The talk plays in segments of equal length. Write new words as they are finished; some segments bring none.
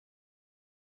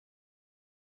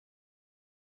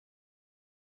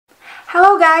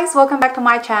Hello guys, welcome back to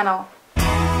my channel.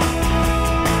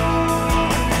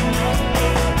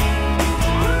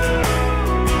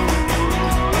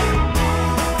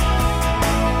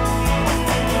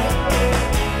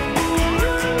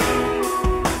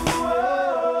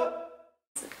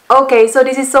 Okay, so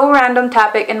this is so random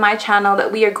topic in my channel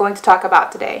that we are going to talk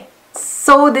about today.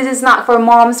 So this is not for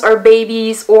moms or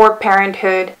babies or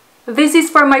parenthood. This is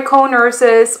for my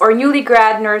co-nurses or newly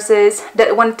grad nurses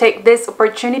that want to take these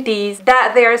opportunities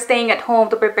that they are staying at home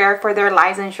to prepare for their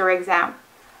licensure exam.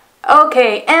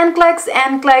 Okay, Nclex,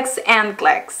 Nclex,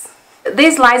 Nclex.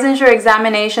 This licensure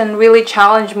examination really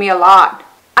challenged me a lot.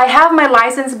 I have my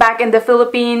license back in the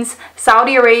Philippines,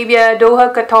 Saudi Arabia,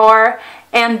 Doha, Qatar,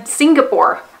 and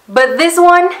Singapore. But this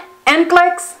one,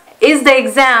 Nclex, is the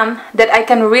exam that I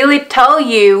can really tell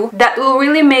you that will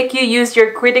really make you use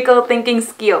your critical thinking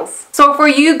skills. So for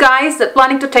you guys that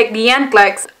planning to take the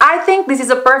Nclex, I think this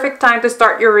is a perfect time to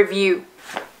start your review.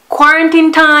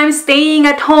 Quarantine time, staying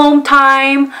at home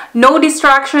time, no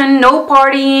distraction, no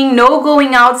partying, no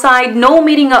going outside, no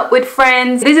meeting up with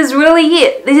friends. This is really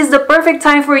it. This is the perfect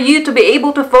time for you to be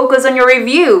able to focus on your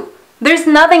review. There's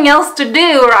nothing else to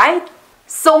do, right?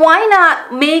 So why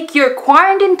not make your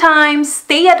quarantine time,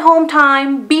 stay at home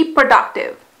time, be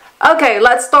productive? Okay,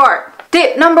 let's start.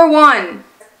 Tip number 1.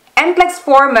 Nclex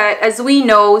format, as we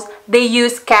know, they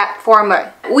use CAT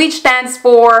format, which stands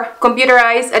for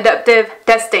Computerized Adaptive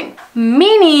Testing,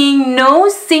 meaning no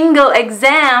single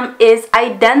exam is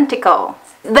identical.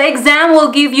 The exam will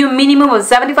give you minimum of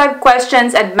 75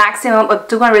 questions and maximum of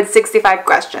 265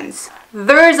 questions.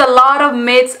 There's a lot of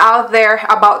myths out there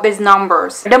about these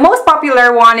numbers. The most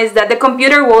popular one is that the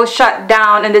computer will shut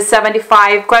down in the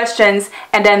 75 questions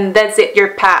and then that's it,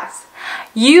 you're passed.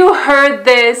 You heard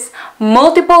this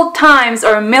multiple times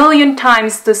or a million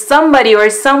times to somebody or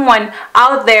someone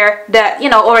out there that,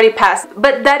 already passed.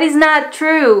 But that is not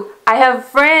true. I have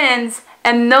friends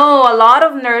and know a lot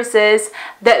of nurses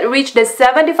that reached the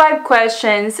 75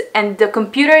 questions and the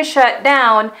computer shut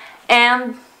down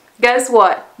and guess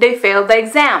what? They failed the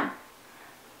exam.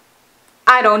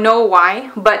 I don't know why,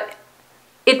 but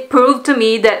it proved to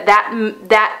me that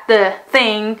the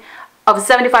thing of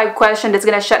 75 questions that's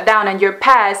gonna shut down and your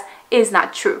pass is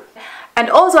not true.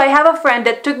 And also I have a friend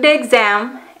that took the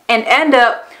exam and ended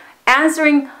up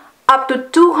answering up to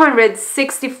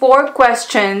 264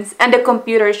 questions and the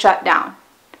computer shut down.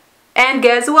 And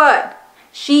guess what?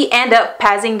 She ended up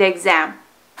passing the exam.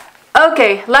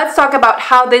 Okay, let's talk about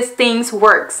how these things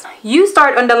works. You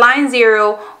start on the line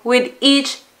 0 with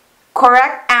each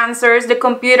correct answers. The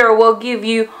computer will give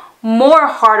you more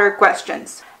harder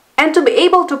questions. And to be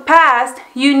able to pass,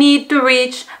 you need to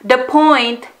reach the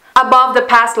point above the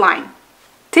pass line.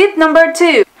 Tip number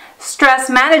 2, stress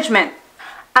management.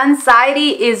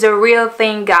 Anxiety is a real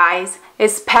thing, guys,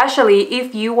 especially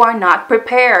if you are not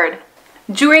prepared.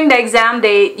 During the exam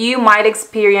day, you might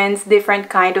experience different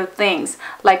kind of things,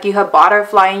 like you have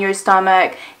butterfly in your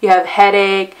stomach, you have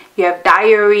headache, you have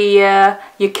diarrhea,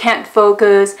 you can't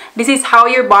focus. This is how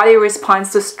your body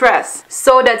responds to stress.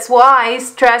 So that's why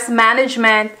stress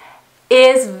management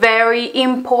is very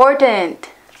important.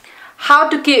 How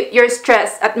to keep your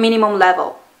stress at minimum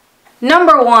level.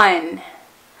 Number 1,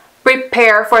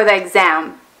 prepare for the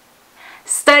exam.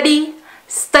 Study,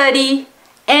 study,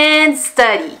 and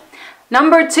study.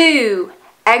 Number 2,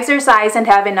 exercise and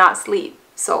have enough sleep.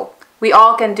 So we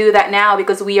all can do that now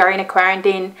because we are in a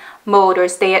quarantine mode or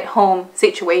stay at home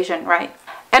situation, right?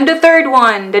 And the third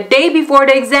one, the day before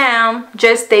the exam,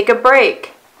 just take a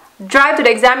break. Drive to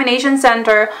the examination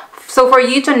center so for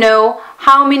you to know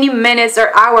how many minutes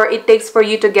or hour it takes for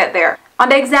you to get there. On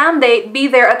the exam date, be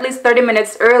there at least 30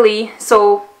 minutes early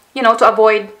so, to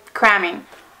avoid cramming.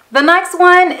 The next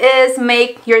one is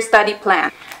make your study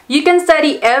plan. You can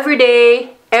study every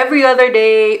day, every other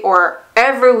day, or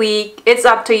every week. It's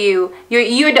up to you.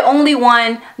 You're the only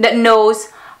one that knows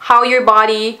how your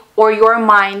body or your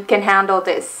mind can handle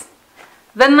this.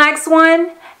 The next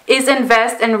one is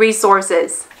invest in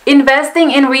resources.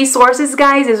 Investing in resources,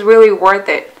 guys, is really worth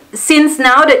it. Since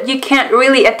now that you can't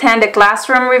really attend a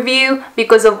classroom review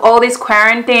because of all this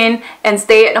quarantine and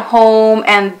stay at home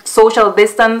and social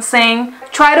distancing,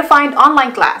 try to find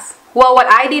online class. Well, what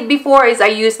I did before is I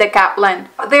used the Kaplan.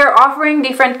 They're offering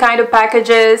different kind of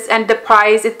packages and the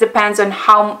price, it depends on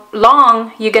how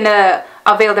long you're gonna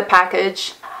avail the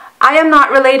package. I am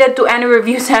not related to any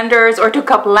review centers or to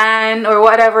Kaplan or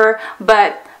whatever,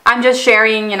 but I'm just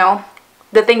sharing,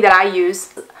 the thing that I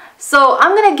use. So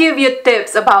I'm gonna give you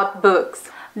tips about books.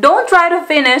 Don't try to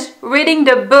finish reading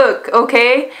the book,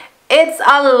 okay? It's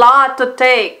a lot to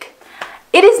take.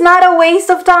 It is not a waste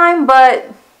of time,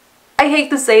 but I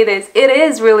hate to say this, it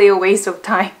is really a waste of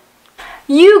time.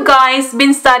 You guys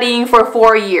been studying for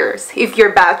 4 years if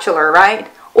you're bachelor, right?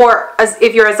 Or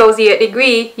if you're associate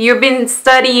degree, you've been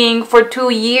studying for 2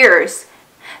 years.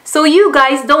 So you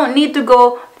guys don't need to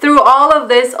go through all of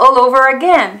this all over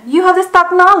again. You have the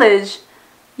stock knowledge.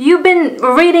 You've been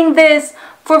reading this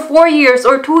for 4 years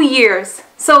or 2 years.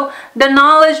 So the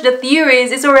knowledge, the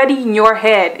theories is already in your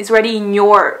head. It's already in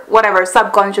your whatever,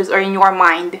 subconscious or in your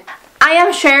mind. I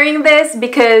am sharing this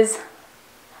because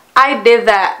I did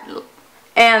that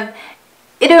and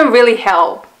it didn't really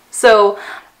help. So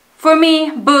for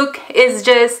me, book is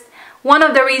just one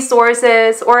of the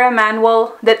resources or a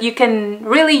manual that you can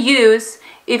really use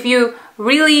if you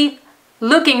really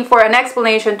looking for an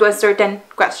explanation to a certain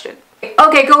question.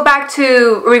 Okay, go back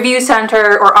to review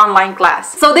center or online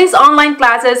class. So these online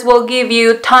classes will give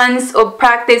you tons of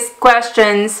practice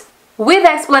questions with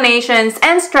explanations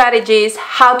and strategies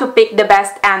how to pick the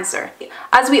best answer.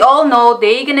 As we all know,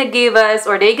 they're gonna give us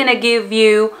or they're gonna give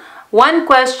you one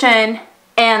question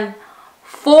and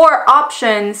 4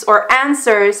 options or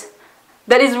answers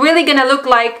that is really gonna look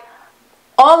like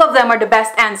all of them are the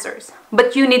best answers,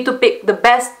 but you need to pick the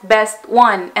best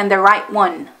one and the right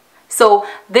one. So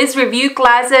these review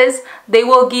classes, they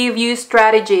will give you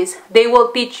strategies. They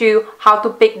will teach you how to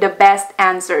pick the best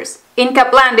answers. In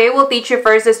Kaplan, they will teach you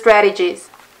first the strategies.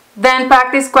 Then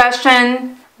practice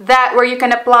question that where you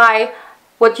can apply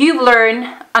what you've learned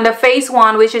on the phase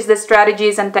 1, which is the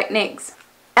strategies and techniques.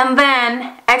 And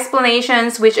then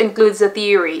explanations, which includes the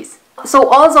theories. So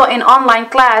also in online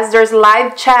class, there's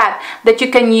live chat that you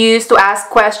can use to ask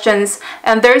questions,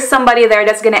 and there's somebody there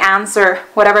that's gonna answer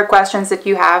whatever questions that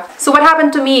you have. So what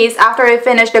happened to me is after I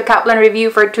finished the Kaplan review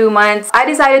for 2 months, I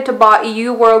decided to buy a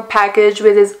U-World package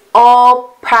with its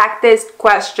all practiced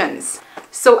questions.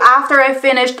 So after I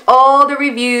finished all the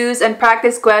reviews and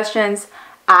practice questions,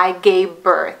 I gave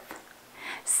birth.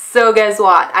 So guess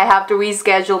what? I have to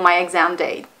reschedule my exam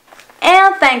date.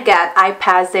 And thank God I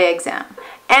passed the exam.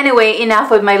 Anyway,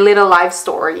 enough with my little life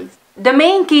story. The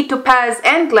main key to pass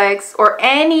Nclex or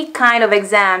any kind of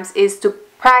exams is to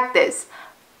practice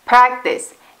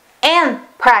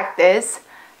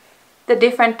the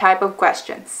different type of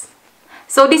questions.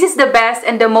 So this is the best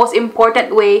and the most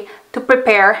important way to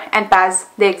prepare and pass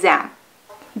the exam.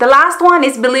 The last one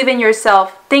is believe in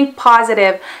yourself, think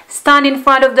positive, stand in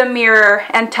front of the mirror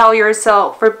and tell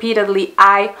yourself repeatedly,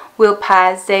 I will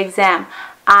pass the exam.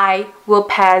 I will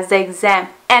pass the exam,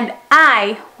 and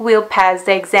I will pass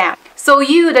the exam. So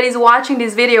you that is watching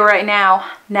this video right now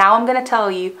I'm gonna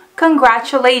tell you,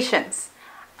 congratulations.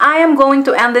 I am going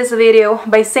to end this video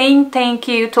by saying thank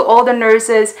you to all the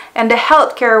nurses and the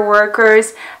healthcare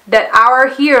workers that are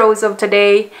heroes of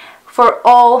today for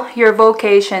all your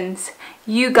vocations.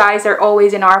 You guys are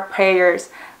always in our prayers.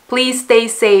 Please stay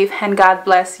safe and God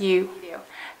bless you.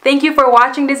 Thank you for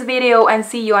watching this video and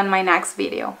see you on my next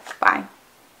video. Bye.